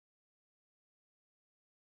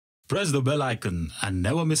press the bell icon and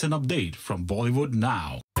never miss an update from Bollywood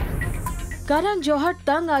now. Karan Johar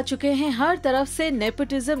तंग आ चुके हैं हर तरफ से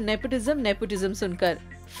नेपोटिज्म सुनकर।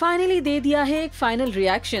 फाइनली दे दिया है एक फाइनल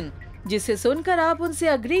रिएक्शन, जिसे सुनकर आप उनसे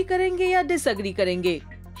अग्री करेंगे या डिसअग्री करेंगे।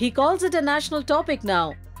 He calls it a national topic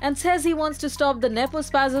now and says he wants to stop the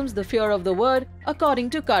nepospasms, the fear of the word, according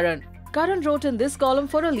to Karan. Karan wrote in this column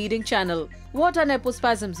for a leading channel. What are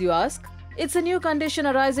nepospasms, you ask? It's a new condition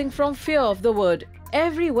arising from fear of the word.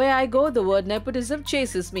 Everywhere I go, the word nepotism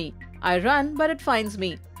chases me. I run, but it finds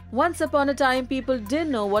me. Once upon a time, people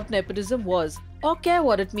didn't know what nepotism was or care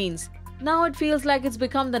what it means. Now it feels like it's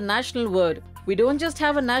become the national word. We don't just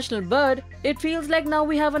have a national bird, it feels like now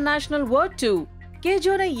we have a national word too.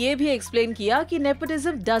 Kejo ने ये भी explain किया कि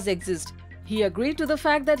nepotism does exist. He agreed to the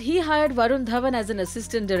fact that he hired Varun Dhawan as an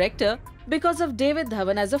assistant director because of David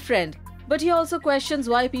Dhawan as a friend. But he also questions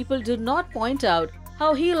why people did not point out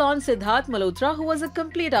how he launched Siddharth Malhotra, who was a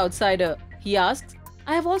complete outsider. He asks,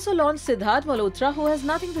 I have also launched Siddharth Malhotra, who has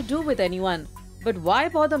nothing to do with anyone. But why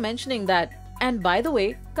bother mentioning that? And by the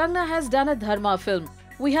way, Kangna has done a Dharma film.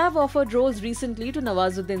 We have offered roles recently to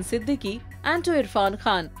Nawazuddin Siddiqui and to Irfan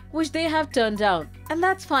Khan, which they have turned down. And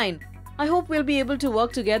that's fine. I hope we'll be able to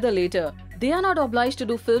work together later. They are not obliged to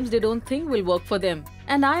do films they don't think will work for them.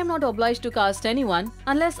 And I am not obliged to cast anyone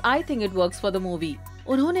unless I think it works for the movie.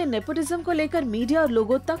 उन्होंने nepotism को लेकर media और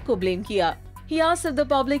लोगों तक को blame किया. He asked if the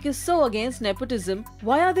public is so against nepotism,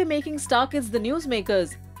 why are they making star kids the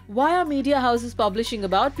newsmakers? Why are media houses publishing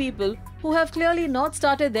about people who have clearly not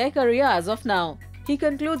started their career as of now? He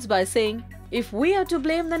concludes by saying, if we are to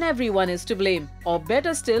blame, then everyone is to blame. Or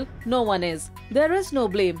better still, no one is. There is no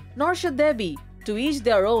blame, nor should there be. To each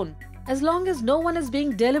their own. As long as no one is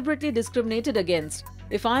being deliberately discriminated against.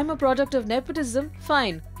 If I am a product of nepotism,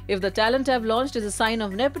 fine. If the talent I've launched is a sign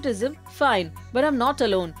of nepotism, fine. But I'm not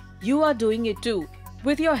alone. You are doing it too.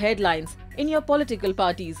 With your headlines, in your political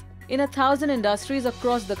parties, in 1,000 industries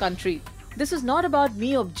across the country. This is not about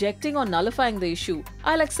me objecting or nullifying the issue.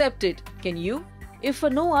 I'll accept it. Can you? If for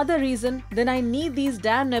no other reason, then I need these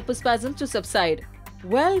damn nepospasms to subside.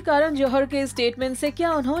 Well, Karan Johar के statement से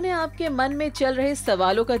क्या उन्होंने आपके मन में चल रहे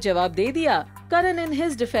सवालों का जवाब दे दिया? Karan in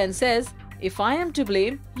his defense says, if I am to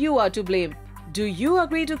blame, you are to blame. Do you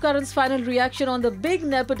agree to Karan's final reaction on the big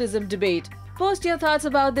nepotism debate? Post your thoughts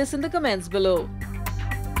about this in the comments below.